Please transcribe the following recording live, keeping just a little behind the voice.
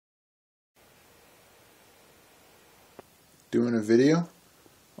doing a video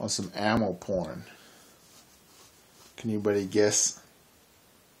on some ammo porn. Can anybody guess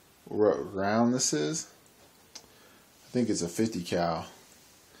what round this is? I think it's a 50 cal.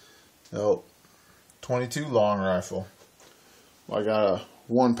 Nope. 22 long rifle. Well, I got a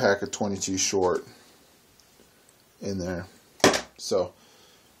 1 pack of 22 short in there. So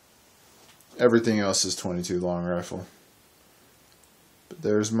everything else is 22 long rifle. But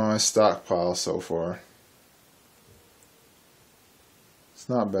there's my stockpile so far. It's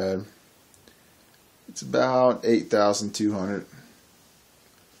not bad. It's about 8,200,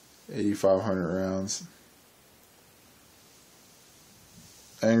 8,500 rounds.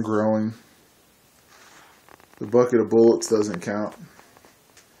 And growing. The bucket of bullets doesn't count.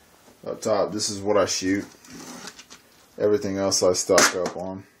 Up top, this is what I shoot. Everything else I stock up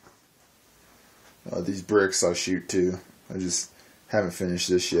on. These bricks I shoot too. I just haven't finished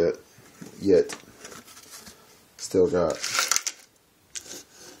this yet. Still got,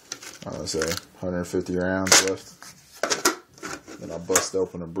 I would say, 150 rounds left. Then I'll bust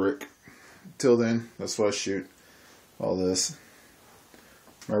open a brick. Till then, that's what I shoot. All this.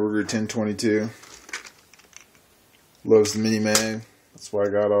 My Ruger 1022. Loves the mini mag. That's why I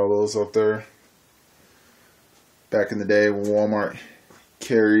got all those up there. Back in the day when Walmart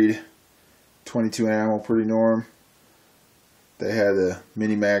carried 22 ammo pretty norm, they had a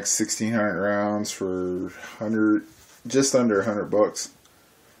mini mag 1600 rounds for just under $100.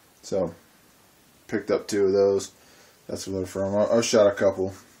 So picked up 2 of those. That's where they're from. I've shot a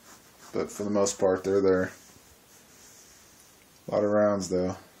couple, but for the most part they're there. A lot of rounds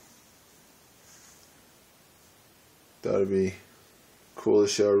though. Thought it'd be cool to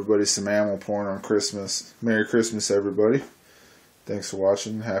show everybody some ammo porn on Christmas. Merry Christmas, everybody. Thanks for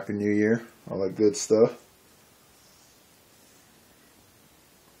watching. Happy New Year. All that good stuff.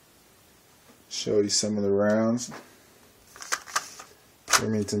 Show you some of the rounds.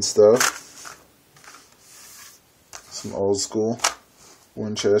 Remington stuff. Some old school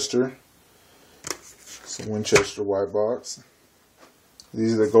Winchester. Some Winchester white box.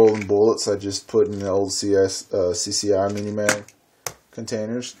 These are the golden bullets I just put in the old CCI mini mag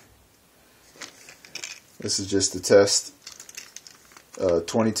containers. This is just to test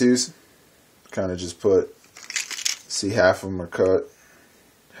 22s. Kind of just see half of them are cut.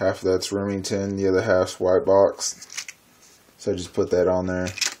 Half of that's Remington, the other half's white box. So I just put that on there.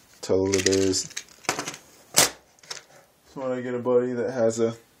 Tell what it is. So when I get a buddy that has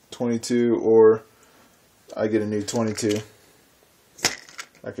a 22 or I get a new 22,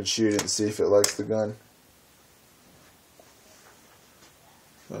 I can shoot it and see if it likes the gun.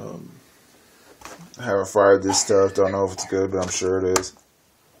 I haven't fired this stuff. Don't know if it's good, but I'm sure it is.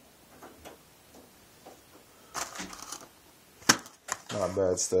 Not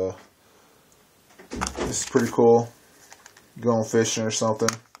bad stuff. This is pretty cool. Going fishing or something.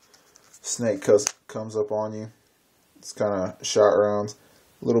 Snake comes up on you. It's kind of shot rounds.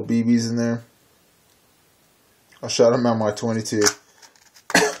 Little BBs in there. I shot them on my 22.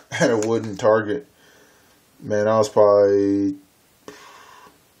 Had a wooden target. Man, I was probably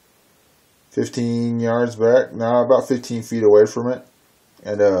 15 yards back. No, about 15 feet away from it.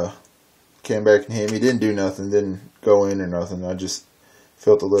 And came back and hit me. Didn't do nothing. Didn't go in or nothing. I just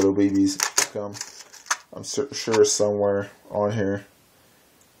felt the little BBs come. I'm sure somewhere on here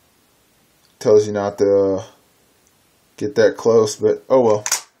tells you not to get that close. But oh well.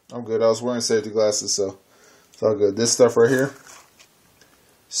 I'm good. I was wearing safety glasses, so it's all good. This stuff right here,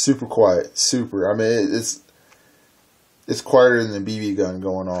 super quiet, super. I mean, it's quieter than the BB gun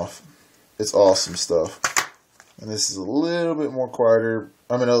going off. It's awesome stuff. And this is a little bit more quieter.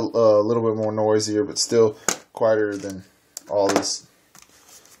 I mean, a little bit more noisier, but still quieter than all this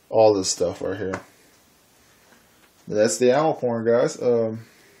stuff right here. But that's the ammo porn, guys. I'll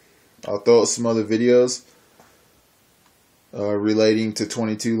throw out some other videos relating to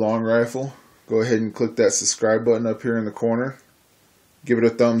 22 long rifle. Go ahead and click that subscribe button up here in the corner. Give it a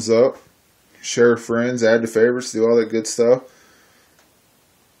thumbs up, share with friends, add to favorites, do all that good stuff.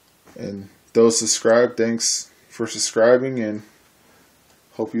 And those subscribed, thanks for subscribing, and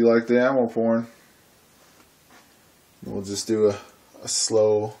hope you like the ammo porn. We'll just do a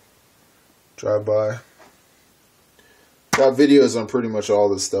slow drive-by. Got videos on pretty much all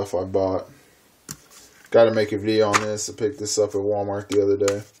the stuff I bought. Got to make a video on this. I picked this up at Walmart the other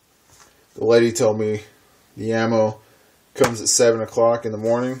day. The lady told me the ammo comes at 7 o'clock in the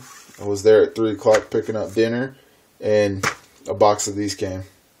morning. I was there at 3 o'clock picking up dinner, and a box of these came.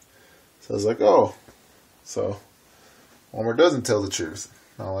 So I was like, oh. So Walmart doesn't tell the truth.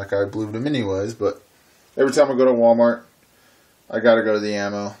 Not like I believed them anyways, but every time I go to Walmart, I gotta go to the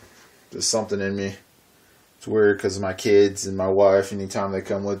ammo. There's something in me. It's weird because my kids and my wife, anytime they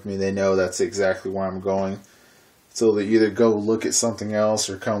come with me, they know that's exactly where I'm going. So they either go look at something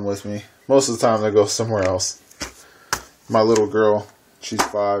else or come with me. Most of the time they go somewhere else. My little girl, she's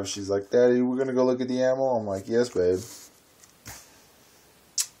 5. She's like, Daddy, we're going to go look at the ammo? I'm like, yes, babe.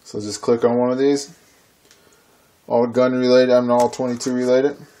 So just click on one of these. All gun related, all 22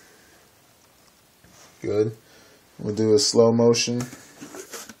 related. Good. We'll do a slow motion.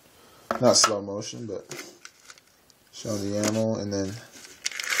 Not slow motion, but show the ammo, and then look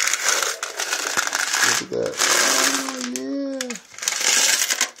at that. Oh,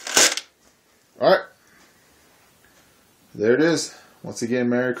 yeah. Alright. There it is. Once again,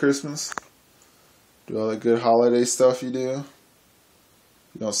 Merry Christmas. Do all that good holiday stuff you do.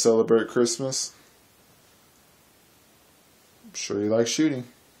 You don't celebrate Christmas. I'm sure you like shooting.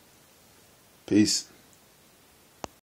 Peace.